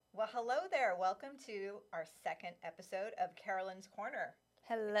Well, hello there. Welcome to our second episode of Carolyn's Corner.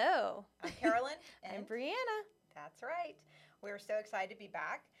 Hello. I'm Carolyn. I'm Brianna. That's right. We're so excited to be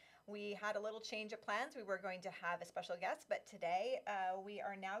back. We had a little change of plans. We were going to have a special guest, but today we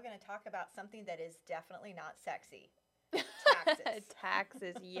are now going to talk about something that is definitely not sexy. Taxes.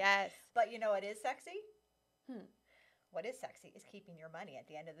 Taxes, yes. But you know what is sexy? Hmm. What is sexy is keeping your money at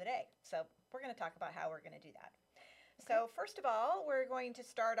the end of the day. So we're going to talk about how we're going to do that. So first of all, we're going to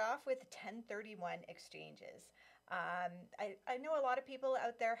start off with 1031 exchanges. I know a lot of people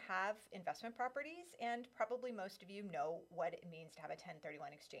out there have investment properties, and probably most of you know what it means to have a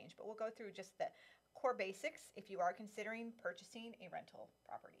 1031 exchange, but we'll go through just the core basics if you are considering purchasing a rental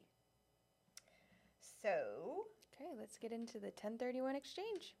property. So, Okay, let's get into the 1031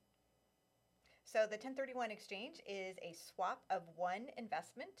 exchange. So the 1031 exchange is a swap of one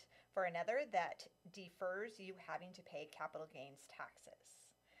investment for another that defers you having to pay capital gains taxes.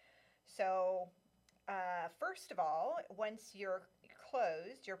 So first of all, once you're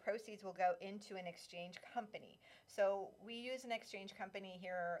closed, your proceeds will go into an exchange company. So we use an exchange company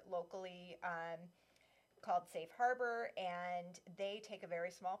here locally called Safe Harbor, and they take a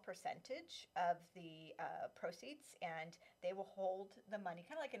very small percentage of the proceeds, and they will hold the money,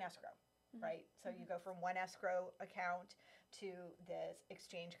 kind of like an escrow. Right? So you go from one escrow account to this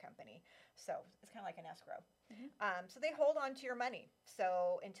exchange company. So it's kind of like an escrow. So they hold on to your money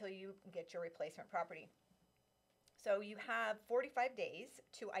until you get your replacement property. So you have 45 days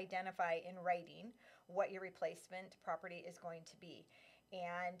to identify in writing what your replacement property is going to be.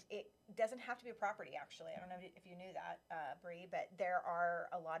 And it doesn't have to be a property, actually. I don't know if you knew that, Bree, but there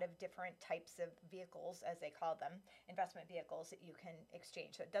are a lot of different types of vehicles, as they call them, investment vehicles that you can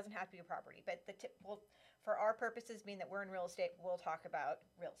exchange. So it doesn't have to be a property. But the tip, well, for our purposes, being that we're in real estate, we'll talk about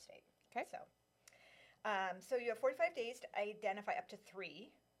real estate. Okay. So you have 45 days to identify up to 3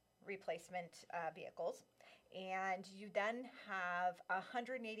 replacement vehicles. And you then have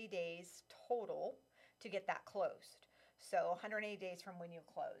 180 days total to get that closed. So 180 days from when you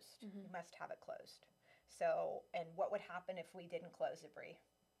closed, you must have it closed. So, and what would happen if we didn't close it, Bree?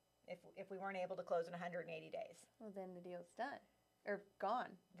 If we weren't able to close in 180 days? Well, then the deal's done. Or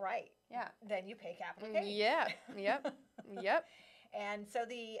gone. Right. Yeah. Then you pay capital gains. Yeah. Yep. And so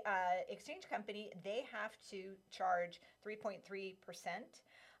the exchange company, they have to charge 3.3%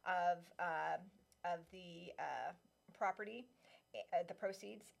 of the property, the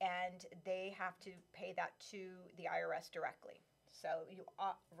proceeds, and they have to pay that to the IRS directly. So you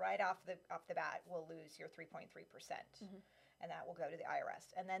right off the bat will lose your 3.3%, and that will go to the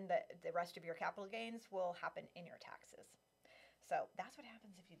IRS. And then the rest of your capital gains will happen in your taxes. So that's what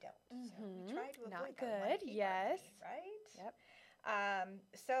happens if you don't. So we try to avoid Not that. good. Yes. Right? Yep.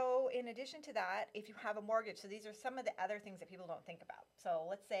 So in addition to that, if you have a mortgage, so these are some of the other things that people don't think about. So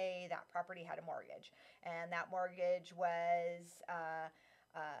let's say that property had a mortgage, and that mortgage was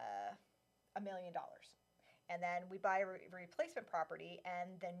 $1 million. And then we buy a replacement property,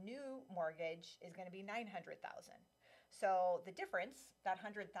 and the new mortgage is going to be $900,000. So the difference, that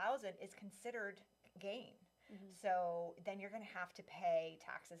 $100,000, is considered gain. So then you're going to have to pay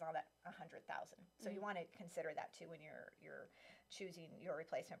taxes on that $100,000. So you want to consider that too when you're choosing your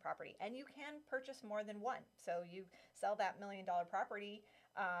replacement property. And you can purchase more than one. So you sell that $1 million property,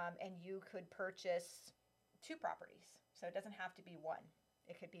 and you could purchase 2 properties. So it doesn't have to be one.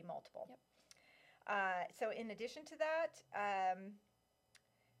 It could be multiple. Yep. So in addition to that, I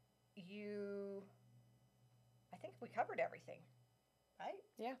think we covered everything, right?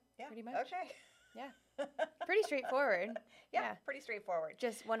 Yeah. Yeah. Pretty much. Okay. Yeah. Pretty straightforward. Yeah, pretty straightforward.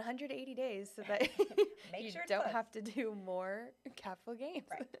 Just 180 days so that Make you sure it's don't closed. have to do more capital gains.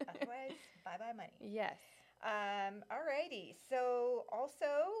 Right. Otherwise, bye-bye money. Yes. Alrighty. So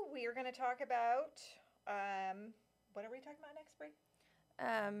also we are going to talk about what are we talking about next, Brie?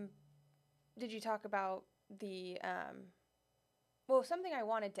 Did you talk about the something I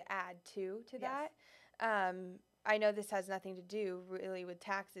wanted to add to Yes. that? I know this has nothing to do really with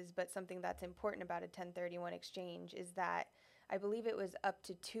taxes, but something that's important about a 1031 exchange is that I believe it was up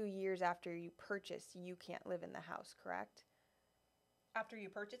to 2 years after you purchase, you can't live in the house, correct? After you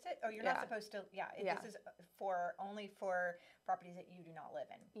purchase it? Oh, you're Yeah. not supposed to. Yeah. Yeah. This is only for properties that you do not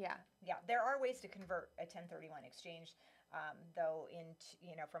live in. Yeah. Yeah. There are ways to convert a 1031 exchange, though,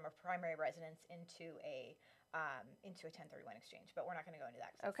 from a primary residence into a 1031 exchange. But we're not going to go into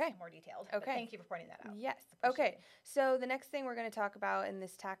that. 'Cause Okay. It's more detailed. Okay. But thank you for pointing that out. Yes. Appreciate Okay. it. So the next thing we're going to talk about in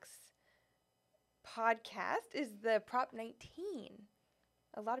this tax podcast is the Prop 19.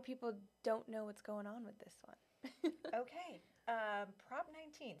 A lot of people don't know what's going on with this one. Okay. Prop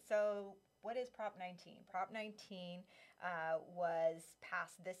 19. So what is Prop 19? Prop 19 was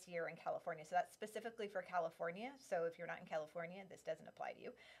passed this year in California. So that's specifically for California. So if you're not in California, this doesn't apply to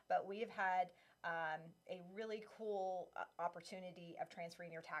you. But we've had a really cool opportunity of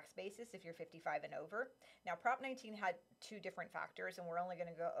transferring your tax basis if you're 55 and over. Now, Prop 19 had two different factors, and we're only going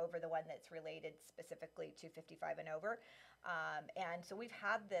to go over the one that's related specifically to 55 and over. And so we've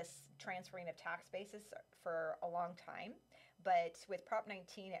had this transferring of tax basis for a long time, but with Prop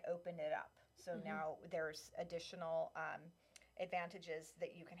 19, it opened it up. So now there's additional advantages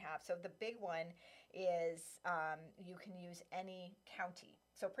that you can have. So the big one is you can use any county.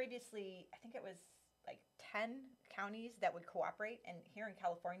 So previously, I think it was like 10 counties that would cooperate. And here in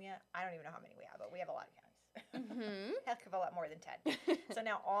California, I don't even know how many we have, but we have a lot of counties. Heck of a lot more than 10. So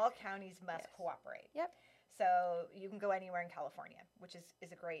now all counties must cooperate. Yep. So you can go anywhere in California, which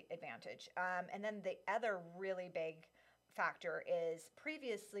is a great advantage. And then the other really big factor is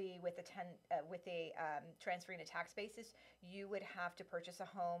previously with a transferring a tax basis, you would have to purchase a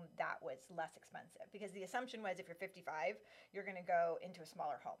home that was less expensive, because the assumption was if you're 55, you're going to go into a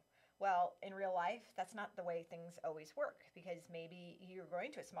smaller home. Well, in real life, that's not the way things always work, because maybe you're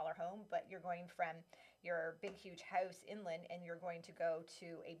going to a smaller home, but you're going from your big, huge house inland and you're going to go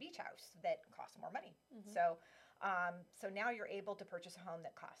to a beach house that costs more money. So now you're able to purchase a home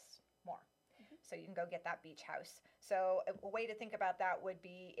that costs more. So you can go get that beach house. So a way to think about that would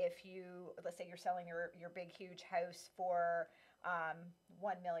be if you, let's say you're selling your big, huge house for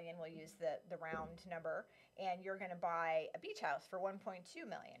 1 million, we'll use the round number, and you're going to buy a beach house for 1.2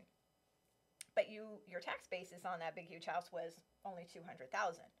 million. But your tax basis on that big, huge house was only 200,000.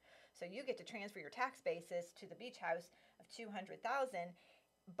 So you get to transfer your tax basis to the beach house of 200,000,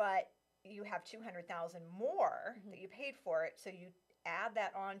 but you have 200,000 more that you paid for it. So you add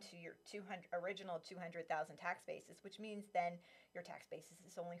that on to your original 200,000 tax basis, which means then your tax basis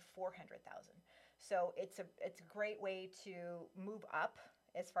is only 400,000. So it's a great way to move up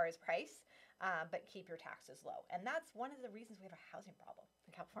as far as price, but keep your taxes low. And that's one of the reasons we have a housing problem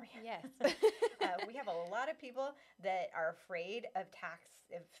in California. Yes. We have a lot of people that are afraid of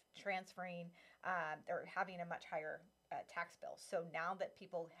transferring or having a much higher tax bill. So now that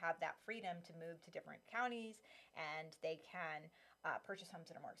people have that freedom to move to different counties and they can purchase homes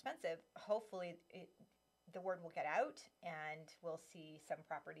that are more expensive, hopefully the word will get out and we'll see some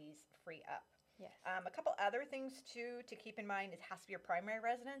properties free up. Yes. A couple other things too to keep in mind: it has to be your primary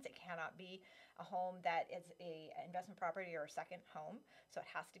residence. It cannot be a home that is a investment property or a second home. So it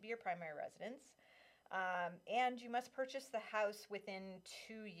has to be your primary residence. And you must purchase the house within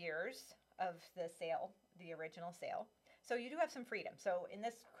 2 years of the sale, the original sale. So you do have some freedom. So in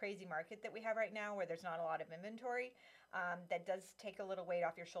this crazy market that we have right now, where there's not a lot of inventory, that does take a little weight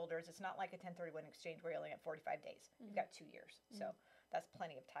off your shoulders. It's not like a 1031 exchange where you only have 45 days. You've got 2 years. So that's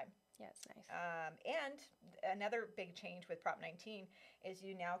plenty of time. Yeah, it's nice. And another big change with Prop 19 is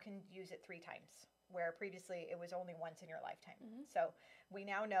you now can use it 3 times, where previously it was only once in your lifetime. So we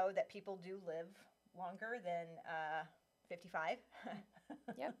now know that people do live longer than 55.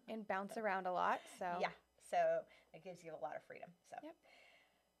 Yep, and bounce around a lot. So yeah, so it gives you a lot of freedom. So Yep.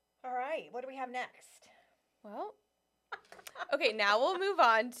 All right, what do we have next? Well, okay, now we'll move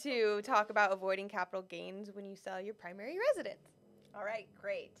on to talk about avoiding capital gains when you sell your primary residence. All right,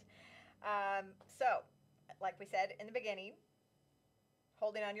 great. So, like we said in the beginning,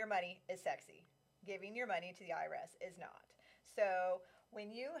 holding on to your money is sexy. Giving your money to the IRS is not. So,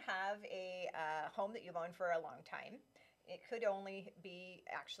 when you have a home that you've owned for a long time, it could only be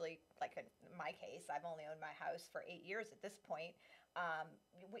actually, like in my case, I've only owned my house for 8 years at this point.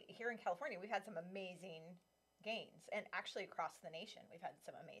 Here in California, we've had some amazing gains, and actually across the nation, we've had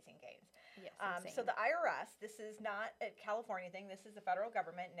some amazing gains. Yes, So the IRS, this is not a California thing. This is the federal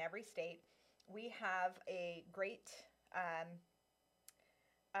government in every state. We have a great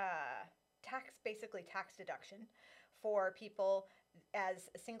tax deduction for people as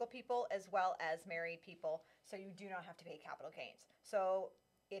single people as well as married people. So you do not have to pay capital gains. So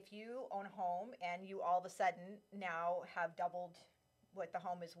if you own a home and you all of a sudden now have doubled what the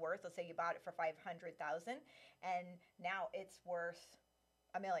home is worth, let's say you bought it for $500,000 and now it's worth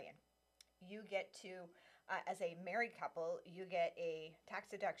 $1 million. You get to, as a married couple, you get a tax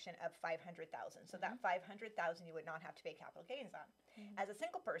deduction of $500,000. So that $500,000 you would not have to pay capital gains on. As a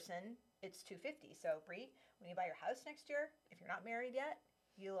single person, it's $250,000. So Bree, when you buy your house next year, if you're not married yet,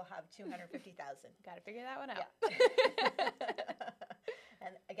 you'll have $250,000. Got to figure that one out. Yeah.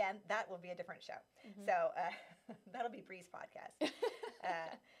 And again, that will be a different show. So that'll be Bree's podcast.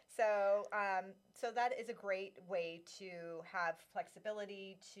 So that is a great way to have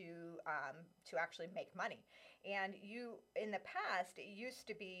flexibility to actually make money. And in the past, it used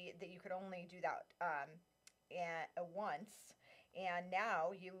to be that you could only do that once, and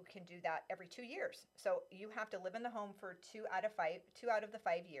now you can do that every 2 years. So you have to live in the home for 2 out of the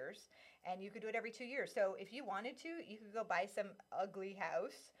 5 years, and you could do it every 2 years. So if you wanted to, you could go buy some ugly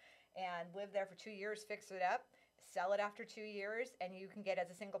house and live there for 2 years, fix it up, sell it after 2 years, and you can get, as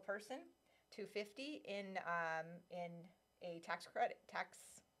a single person, $250 in a tax credit. I'm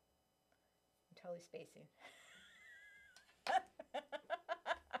totally spacing.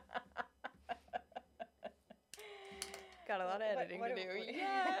 Got a lot of editing to do.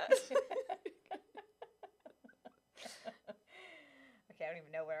 Yeah. Okay, I don't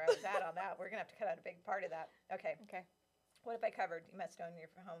even know where I was at on that. We're gonna have to cut out a big part of that. Okay. Okay. What have I covered? You must own your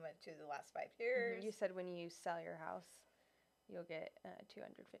home to the last 5 years. You said when you sell your house, you'll get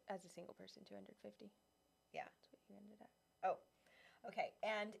 200 as a single person, 250. Yeah. That's what you ended at. Oh, okay.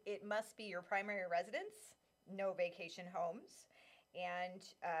 And it must be your primary residence, no vacation homes. And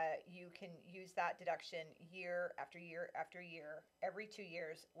you can use that deduction year after year after year, every 2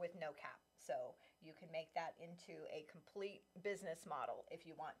 years, with no cap. So you can make that into a complete business model if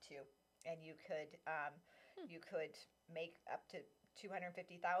you want to, and you could make up to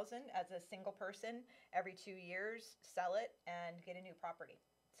 $250,000 as a single person every 2 years, sell it, and get a new property.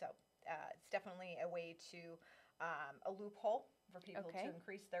 So it's definitely a way to a loophole for people to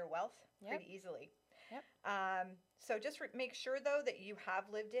increase their wealth pretty easily. Yep. So just make sure, though, that you have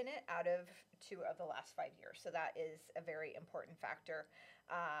lived in it out of 2 of the last 5 years. So that is a very important factor.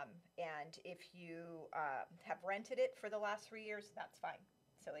 And if you have rented it for the last 3 years, that's fine.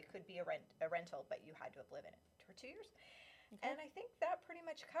 So it could be a rental, but you had to have lived in it for 2 years. Okay. And I think that pretty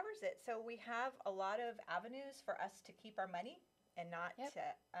much covers it. So we have a lot of avenues for us to keep our money and not to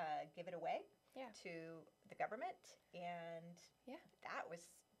give it away to the government. And that was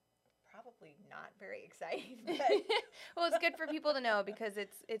probably not very exciting. But well, it's good for people to know, because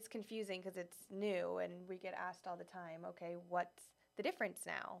it's confusing, because it's new and we get asked all the time, okay, what's the difference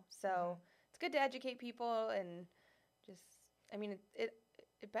now? So it's good to educate people, and just, I mean, it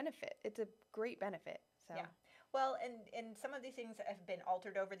benefit. It's a great benefit. So yeah. Well, and some of these things have been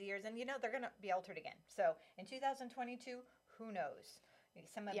altered over the years, and they're going to be altered again. So in 2022, who knows?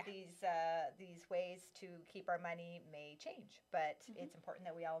 Some of these ways to keep our money may change, but it's important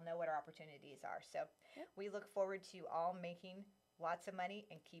that we all know what our opportunities are. So we look forward to you all making lots of money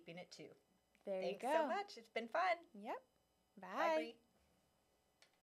and keeping it too. There Thanks you go. so much. It's been fun. Yep. Bye. Bye, Bree.